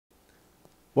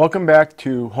Welcome back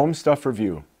to Home Stuff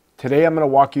Review. Today I'm going to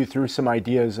walk you through some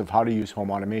ideas of how to use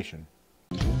home automation.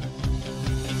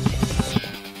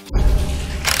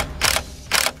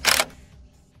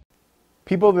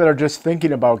 People that are just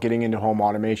thinking about getting into home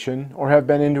automation or have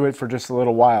been into it for just a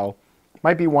little while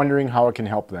might be wondering how it can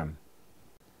help them.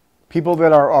 People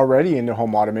that are already into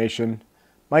home automation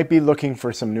might be looking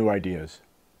for some new ideas.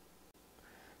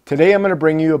 Today I'm going to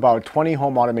bring you about 20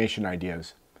 home automation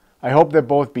ideas. I hope that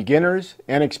both beginners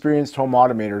and experienced home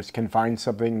automators can find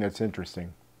something that's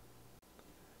interesting.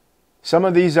 Some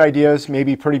of these ideas may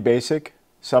be pretty basic,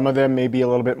 some of them may be a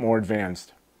little bit more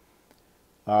advanced.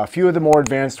 A few of the more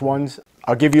advanced ones,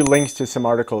 I'll give you links to some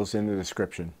articles in the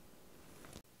description.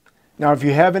 Now, if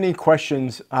you have any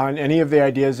questions on any of the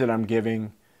ideas that I'm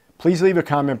giving, please leave a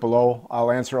comment below. I'll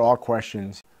answer all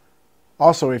questions.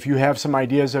 Also, if you have some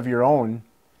ideas of your own,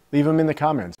 leave them in the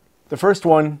comments. The first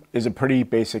one is a pretty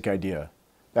basic idea.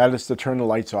 That is to turn the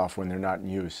lights off when they're not in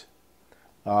use.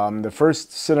 The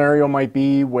first scenario might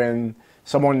be when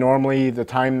someone the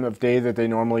time of day that they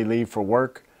normally leave for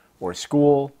work or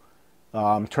school,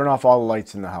 turn off all the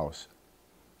lights in the house.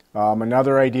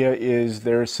 Another idea is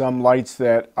there's some lights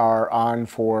that are on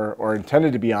for, or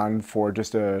intended to be on for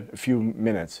just a few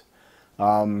minutes.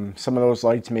 Some of those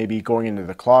lights may be going into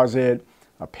the closet,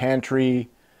 a pantry,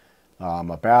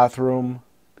 a bathroom,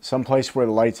 someplace where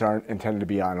the lights aren't intended to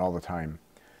be on all the time.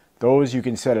 Those you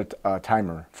can set a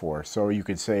timer for. So you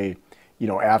could say,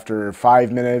 after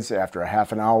 5 minutes, after a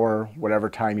half an hour, whatever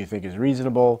time you think is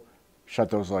reasonable, shut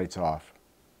those lights off.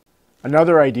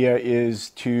 Another idea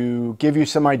is to give you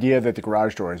some idea that the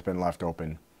garage door has been left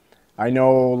open. I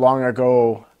know long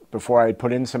ago, before I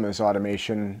put in some of this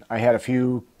automation, I had a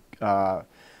few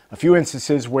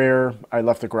instances where I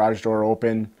left the garage door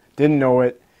open, didn't know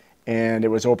it, and it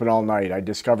was open all night. I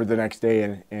discovered the next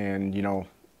day, and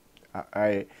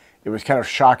it was kind of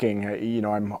shocking.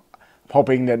 I'm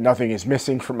hoping that nothing is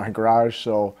missing from my garage,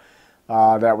 so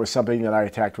that was something that I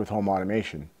attacked with home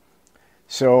automation.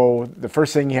 So the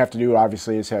first thing you have to do,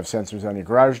 obviously, is have sensors on your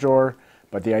garage door,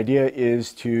 but the idea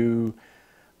is to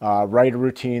write a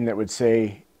routine that would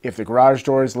say, if the garage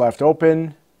door is left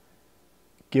open,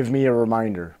 give me a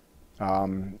reminder.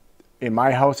 In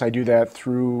my house, I do that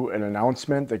through an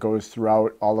announcement that goes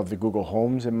throughout all of the Google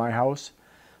Homes in my house.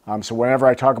 So whenever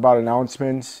I talk about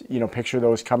announcements, picture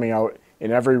those coming out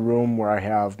in every room where I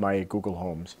have my Google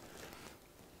Homes.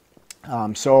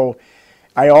 So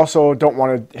I also don't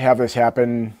want to have this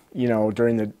happen,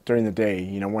 during the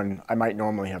day, when I might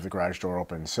normally have the garage door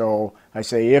open. So I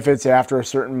say if it's after a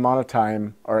certain amount of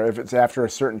time, or if it's after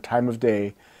a certain time of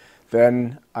day,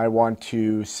 then I want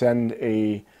to send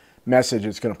a message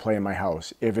that's going to play in my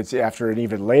house. If it's after an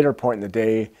even later point in the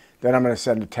day, then I'm going to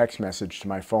send a text message to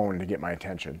my phone to get my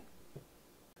attention.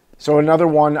 So another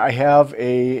one, I have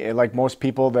like most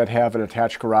people that have an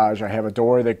attached garage, I have a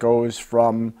door that goes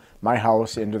from my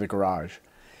house into the garage.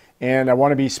 And I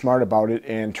want to be smart about it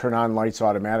and turn on lights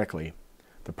automatically.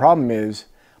 The problem is,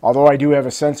 although I do have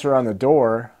a sensor on the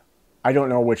door, I don't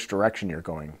know which direction you're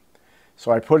going.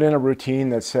 So I put in a routine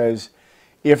that says,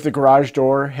 if the garage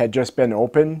door had just been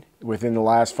open within the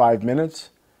last 5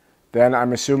 minutes, then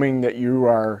I'm assuming that you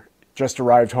are just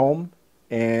arrived home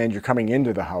and you're coming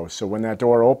into the house. So when that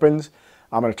door opens,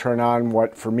 I'm going to turn on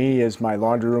what for me is my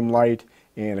laundry room light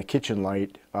and a kitchen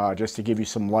light, just to give you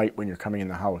some light when you're coming in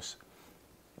the house.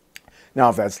 Now,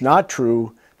 if that's not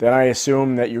true, then I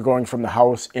assume that you're going from the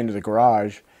house into the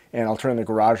garage, and I'll turn the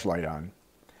garage light on.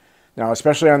 Now,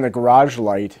 especially on the garage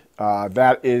light,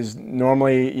 that is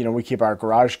normally, we keep our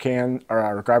garbage cans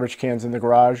in the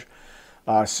garage.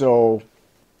 So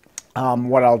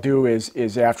what I'll do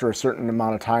is after a certain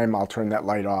amount of time, I'll turn that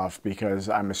light off, because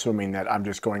I'm assuming that I'm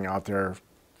just going out there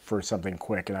for something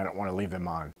quick and I don't want to leave them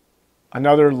on.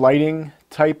 Another lighting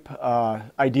type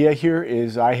idea here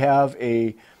is I have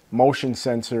a motion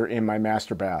sensor in my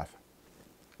master bath.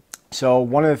 So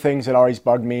one of the things that always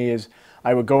bugged me is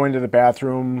I would go into the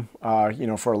bathroom,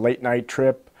 for a late night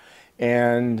trip,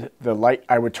 and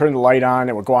I would turn the light on,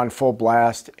 it would go on full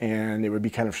blast, and it would be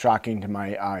kind of shocking to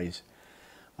my eyes.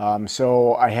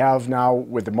 So I have now,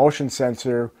 with the motion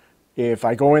sensor, if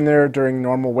I go in there during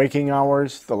normal waking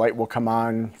hours, the light will come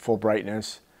on full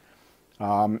brightness.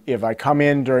 If I come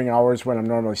in during hours when I'm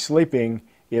normally sleeping,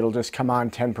 it'll just come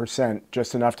on 10%,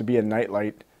 just enough to be a night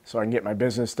light, so I can get my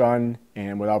business done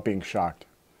and without being shocked.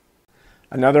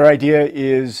 Another idea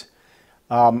is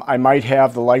I might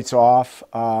have the lights off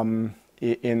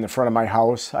in the front of my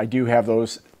house. I do have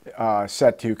those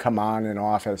set to come on and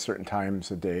off at certain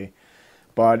times of day.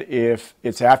 But if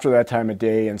it's after that time of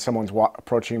day and someone's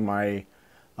approaching my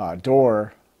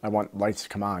door, I want lights to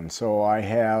come on. So I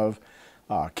have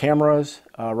cameras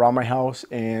around my house,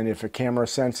 and if a camera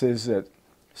senses that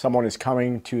someone is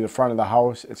coming to the front of the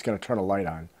house, it's going to turn a light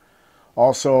on.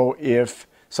 Also, if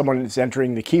someone is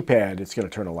entering the keypad, it's going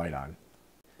to turn a light on.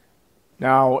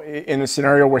 Now, in a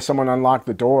scenario where someone unlocked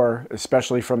the door,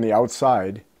 especially from the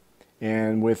outside,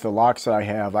 and with the locks that I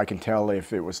have, I can tell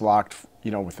if it was locked,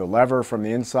 with the lever from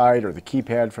the inside or the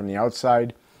keypad from the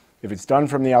outside. If it's done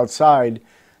from the outside,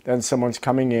 then someone's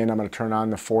coming in, I'm going to turn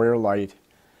on the foyer light.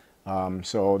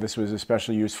 So this was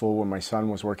especially useful when my son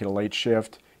was working a late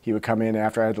shift. He would come in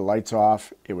after I had the lights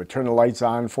off. It would turn the lights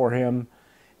on for him,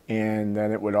 and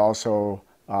then it would also,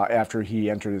 after he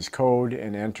entered his code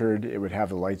and entered, it would have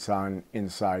the lights on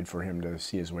inside for him to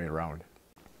see his way around.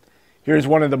 Here's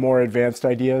one of the more advanced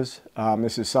ideas.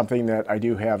 This is something that I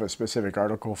do have a specific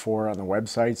article for on the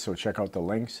website, so check out the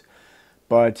links.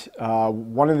 But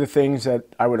one of the things that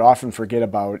I would often forget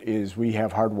about is we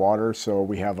have hard water, so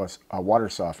we have a water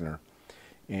softener.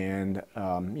 And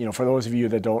for those of you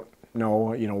that don't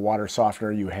know, water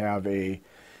softener, you have a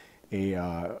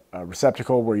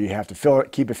receptacle where you have to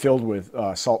keep it filled with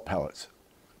salt pellets.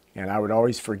 And I would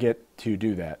always forget to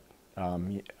do that.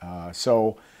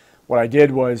 So what I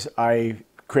did was I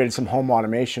created some home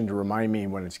automation to remind me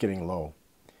when it's getting low.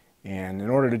 And in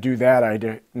order to do that, I had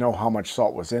to know how much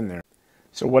salt was in there.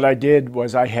 So what I did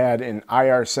was I had an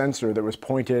IR sensor that was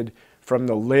pointed from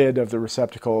the lid of the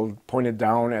receptacle, pointed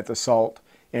down at the salt,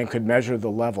 and could measure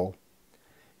the level.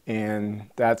 And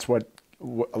that's what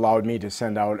allowed me to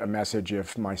send out a message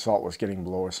if my salt was getting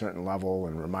below a certain level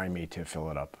and remind me to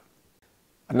fill it up.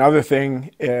 Another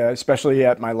thing, especially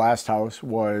at my last house,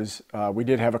 was we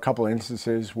did have a couple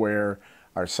instances where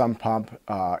our sump pump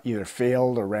either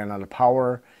failed or ran out of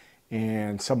power,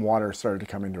 and some water started to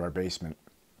come into our basement.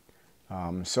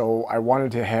 So I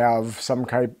wanted to have some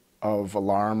type of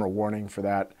alarm or warning for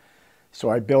that. So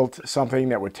I built something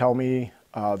that would tell me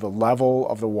the level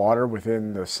of the water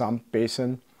within the sump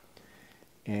basin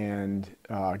and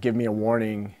give me a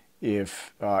warning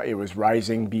if it was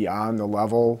rising beyond the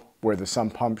level where the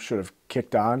sump pump should have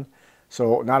kicked on.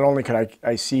 So not only could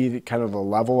I see kind of the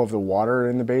level of the water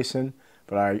in the basin,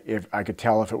 but if I could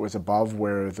tell if it was above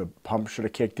where the pump should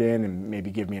have kicked in and maybe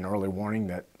give me an early warning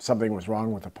that something was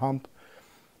wrong with the pump.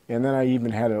 And then I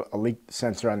even had a leak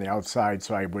sensor on the outside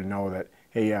so I would know that,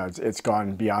 hey, yeah, it's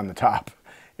gone beyond the top.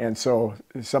 And so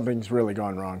something's really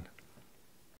gone wrong.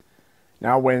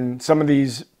 Now, when some of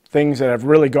these things that have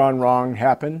really gone wrong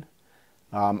happen,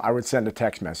 I would send a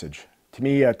text message. To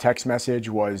me, a text message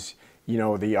was,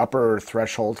 the upper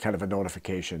threshold kind of a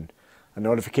notification. A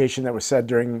notification that was said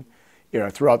during,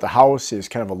 throughout the house is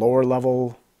kind of a lower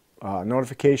level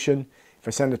notification. If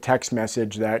I send a text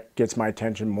message, that gets my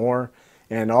attention more,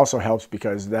 and also helps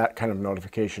because that kind of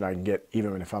notification I can get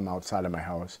even if I'm outside of my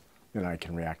house, and I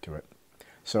can react to it.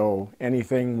 So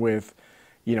anything with,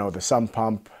 the sump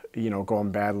pump,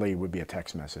 going badly would be a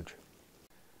text message.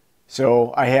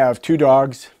 So I have two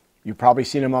dogs. You've probably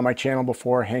seen them on my channel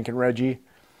before, Hank and Reggie.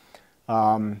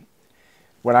 When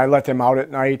I let them out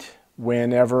at night,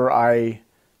 whenever I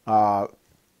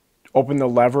open the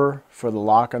lever for the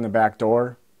lock on the back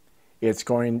door, it's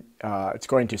going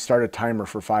to start a timer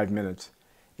for 5 minutes.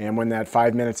 And when that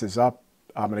 5 minutes is up,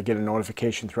 I'm going to get a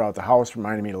notification throughout the house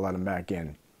reminding me to let them back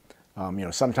in.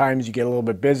 Sometimes you get a little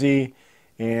bit busy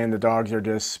and the dogs are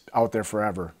just out there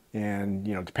forever. And,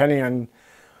 depending on,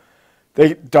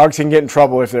 dogs can get in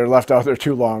trouble if they're left out there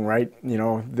too long, right?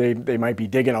 They might be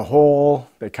digging a hole,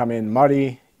 they come in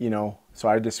muddy, so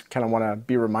I just kind of want to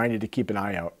be reminded to keep an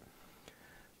eye out.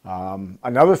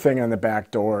 Another thing on the back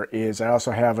door is I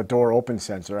also have a door open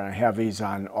sensor, and I have these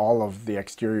on all of the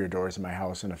exterior doors in my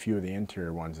house and a few of the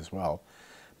interior ones as well.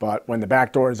 But when the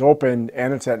back door is open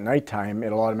and it's at nighttime,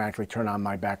 it'll automatically turn on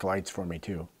my back lights for me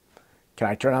too. Can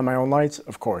I turn on my own lights?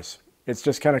 Of course. It's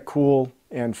just kind of cool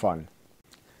and fun.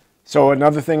 So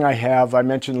another thing I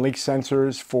mentioned leak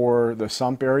sensors for the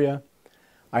sump area.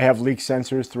 I have leak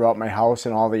sensors throughout my house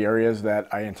in all the areas that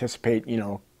I anticipate,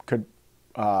 could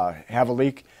have a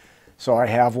leak. So I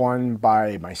have one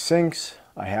by my sinks,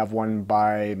 I have one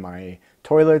by my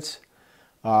toilets,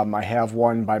 I have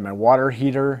one by my water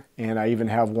heater, and I even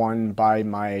have one by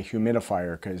my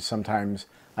humidifier, because sometimes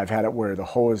I've had it where the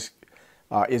hose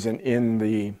isn't in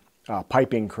the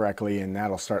piping correctly, and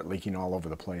that'll start leaking all over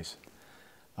the place.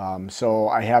 So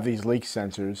I have these leak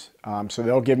sensors, so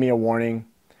they'll give me a warning.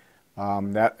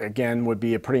 That again would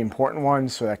be a pretty important one,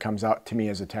 so that comes out to me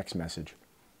as a text message.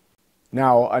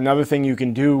 Now, another thing you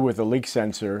can do with a leak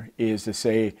sensor is to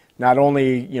say, not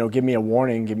only, give me a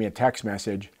warning, give me a text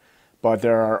message, but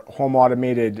there are home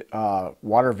automated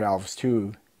water valves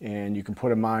too, and you can put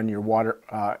them on your water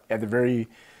at the very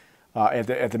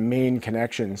at the main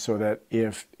connection, so that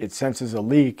if it senses a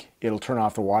leak, it'll turn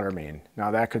off the water main.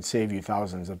 Now that could save you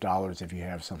thousands of dollars if you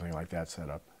have something like that set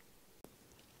up.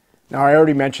 Now I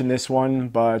already mentioned this one,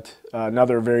 but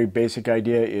another very basic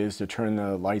idea is to turn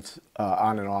the lights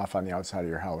on and off on the outside of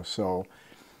your house. So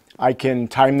I can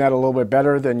time that a little bit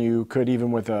better than you could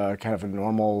even with a kind of a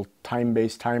normal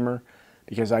time-based timer,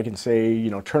 because I can say, you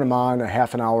know, turn them on a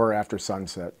half an hour after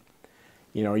sunset.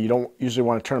 You know, you don't usually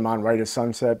want to turn them on right at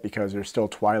sunset because there's still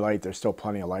twilight, there's still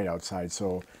plenty of light outside.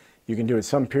 So you can do it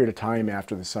some period of time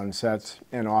after the sun sets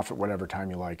and off at whatever time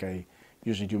you like. I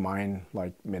usually do mine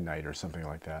like midnight or something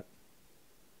like that.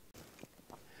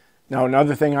 Now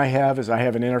another thing I have is I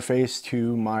have an interface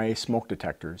to my smoke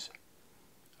detectors.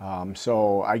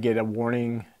 So I get a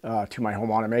warning to my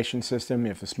home automation system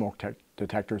if the smoke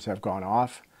detectors have gone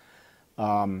off.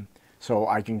 So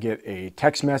I can get a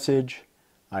text message,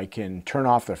 I can turn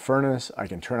off the furnace, I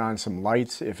can turn on some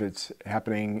lights if it's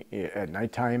happening at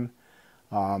nighttime.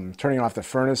 Turning off the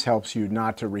furnace helps you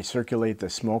not to recirculate the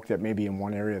smoke that may be in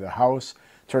one area of the house.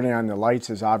 Turning on the lights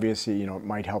is obviously, you know, it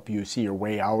might help you see your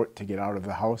way out to get out of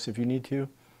the house if you need to.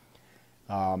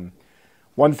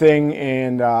 One thing,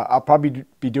 and I'll probably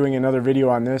be doing another video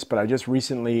on this, but I just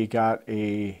recently got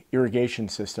a irrigation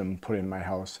system put in my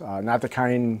house. Not the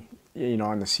kind, you know,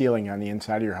 on the ceiling on the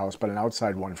inside of your house, but an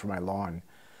outside one for my lawn.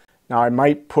 Now I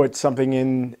might put something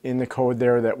in the code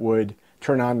there that would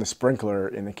turn on the sprinkler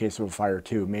in the case of a fire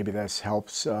too. Maybe this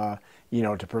helps, you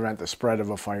know, to prevent the spread of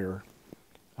a fire.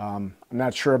 I'm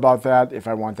not sure about that, if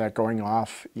I want that going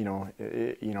off, you know,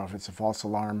 if it's a false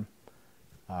alarm.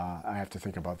 I have to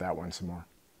think about that one some more.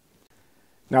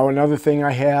 Now another thing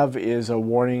I have is a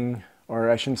warning, or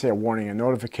I shouldn't say a warning, a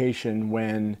notification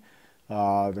when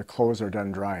the clothes are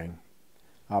done drying.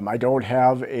 I don't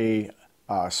have a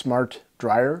smart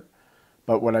dryer,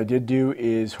 but what I did do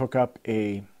is hook up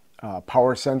a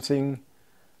power sensing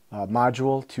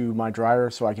module to my dryer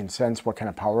so I can sense what kind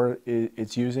of power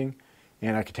it's using,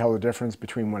 and I can tell the difference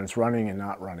between when it's running and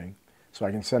not running. So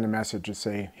I can send a message to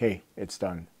say, hey, it's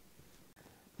done.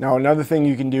 Now another thing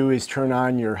you can do is turn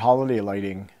on your holiday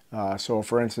lighting. So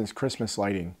for instance, Christmas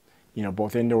lighting, you know,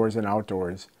 both indoors and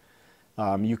outdoors.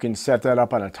 You can set that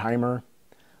up on a timer.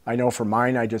 I know for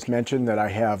mine, I just mentioned that I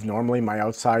have normally my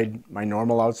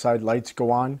normal outside lights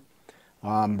go on.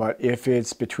 But if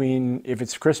it's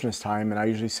Christmas time, and I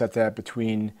usually set that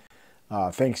between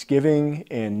Thanksgiving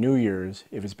and New Year's,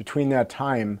 if it's between that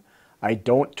time, I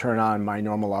don't turn on my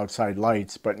normal outside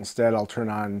lights, but instead I'll turn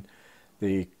on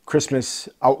the Christmas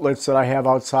outlets that I have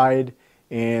outside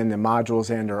and the modules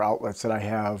and or outlets that I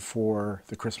have for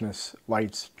the Christmas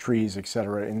lights, trees,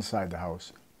 etc. inside the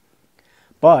house.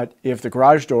 But if the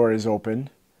garage door is open,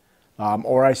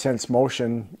 or I sense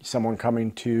motion, someone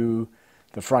coming to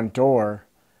the front door,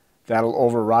 that'll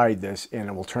override this and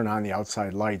it will turn on the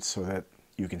outside lights so that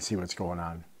you can see what's going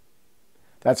on.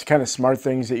 That's the kind of smart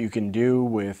things that you can do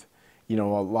with, you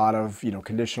know, a lot of, you know,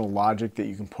 conditional logic that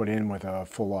you can put in with a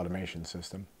full automation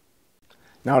system.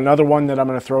 Now another one that I'm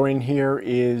going to throw in here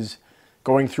is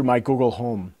going through my Google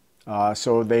Home.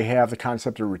 So they have the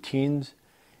concept of routines,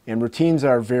 and routines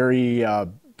are very,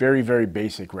 very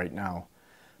basic right now.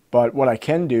 But what I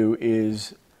can do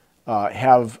is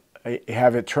have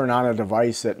it turn on a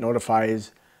device that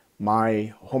notifies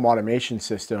my home automation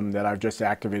system that I've just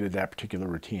activated that particular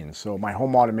routine. So my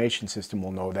home automation system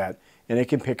will know that, and it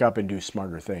can pick up and do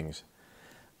smarter things.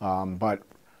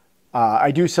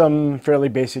 I do some fairly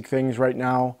basic things right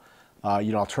now.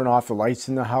 You know, I'll turn off the lights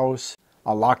in the house,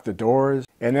 I'll lock the doors,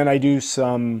 and then I do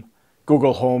some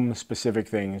Google Home specific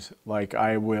things, like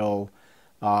I will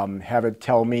have it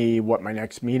tell me what my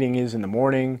next meeting is in the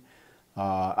morning.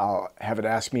 I'll have it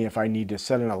ask me if I need to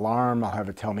set an alarm. I'll have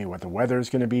it tell me what the weather is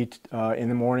going to be in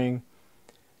the morning.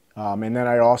 And then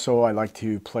I like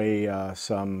to play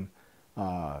some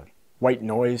white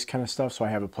noise kind of stuff. So I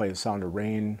have it play the sound of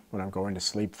rain when I'm going to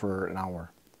sleep for an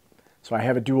hour. So I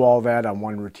have it do all that on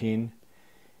one routine.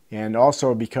 And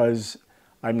also because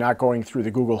I'm not going through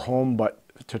the Google Home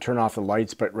to turn off the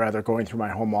lights, but rather going through my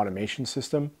home automation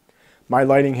system, my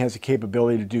lighting has the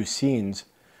capability to do scenes.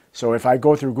 So if I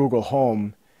go through Google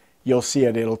Home, you'll see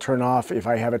it. It'll turn off. If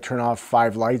I have it turn off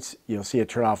 5 lights, you'll see it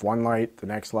turn off one light, the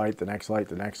next light, the next light,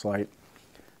 the next light.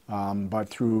 But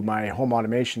through my home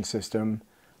automation system,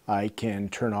 I can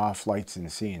turn off lights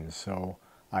and scenes. So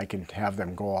I can have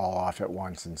them go all off at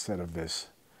once instead of this,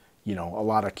 you know, a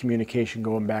lot of communication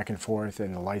going back and forth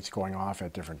and the lights going off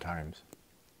at different times.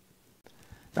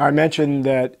 Now I mentioned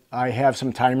that I have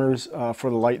some timers for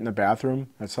the light in the bathroom.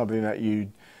 That's something that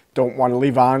you don't want to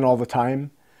leave on all the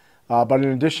time. But in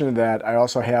addition to that, I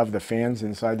also have the fans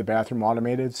inside the bathroom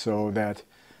automated so that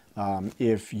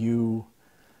If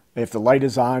the light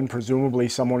is on, presumably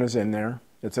someone is in there.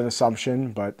 It's an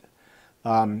assumption, but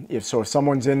if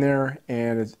someone's in there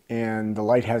and the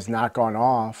light has not gone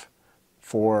off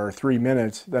for 3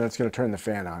 minutes, then it's going to turn the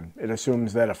fan on. It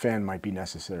assumes that a fan might be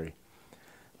necessary.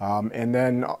 And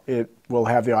then it will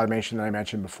have the automation that I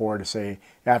mentioned before to say,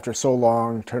 after so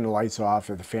long, turn the lights off.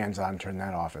 If the fan's on, turn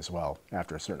that off as well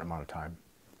after a certain amount of time.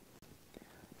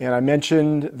 And I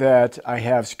mentioned that I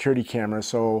have security cameras.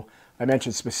 So I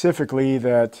mentioned specifically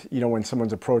that, when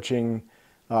someone's approaching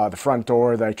the front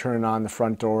door, that I turn on the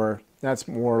front door. That's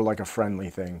more like a friendly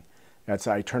thing.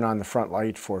 I turn on the front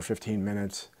light for 15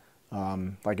 minutes.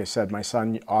 Like I said, my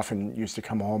son often used to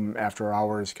come home after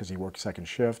hours because he worked second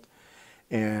shift.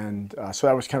 And so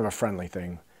that was kind of a friendly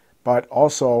thing. But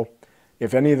also,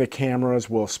 if any of the cameras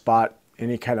will spot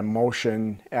any kind of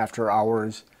motion after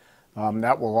hours,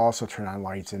 that will also turn on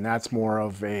lights. And that's more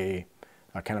of a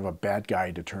kind of a bad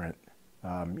guy deterrent.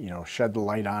 Shed the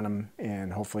light on them,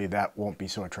 and hopefully that won't be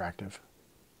so attractive.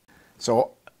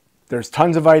 So there's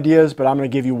tons of ideas, but I'm going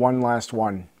to give you one last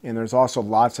one. And there's also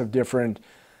lots of different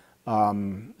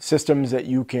systems that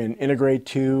you can integrate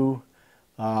to.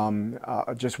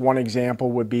 Just one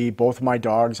example would be both of my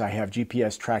dogs. I have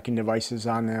GPS tracking devices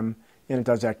on them, and it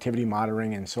does activity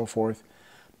monitoring and so forth.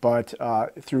 But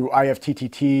through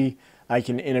IFTTT, I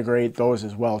can integrate those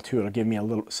as well too. It'll give me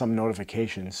some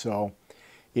notifications. So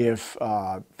if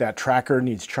that tracker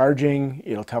needs charging,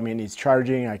 it'll tell me it needs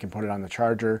charging. I can put it on the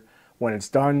charger. When it's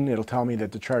done, it'll tell me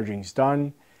that the charging's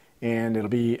done, and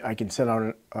I can send out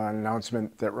an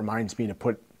announcement that reminds me to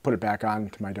put it back on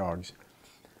to my dogs.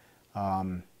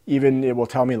 Even it will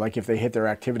tell me, like, if they hit their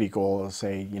activity goal, it'll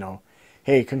say,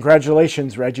 hey,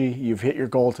 congratulations, Reggie, you've hit your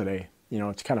goal today.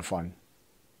 It's kind of fun.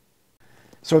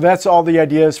 So that's all the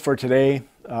ideas for today.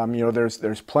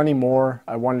 There's plenty more.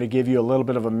 I wanted to give you a little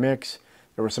bit of a mix.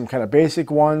 There were some kind of basic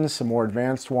ones, some more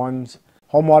advanced ones.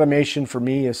 Home automation for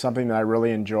me is something that I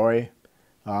really enjoy.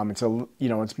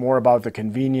 It's more about the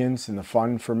convenience and the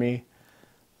fun for me,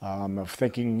 of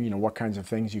thinking, what kinds of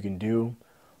things you can do.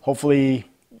 Hopefully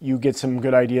you get some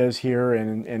good ideas here,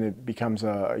 and it becomes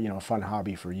a fun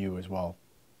hobby for you as well.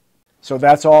 So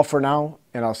that's all for now,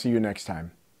 and I'll see you next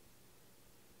time.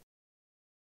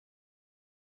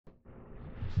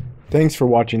 Thanks for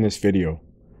watching this video.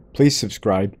 Please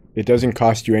subscribe. It doesn't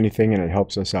cost you anything, and it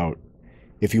helps us out.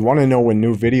 If you want to know when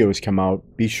new videos come out,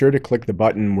 be sure to click the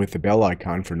button with the bell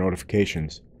icon for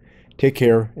notifications. Take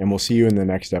care, and we'll see you in the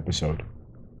next episode.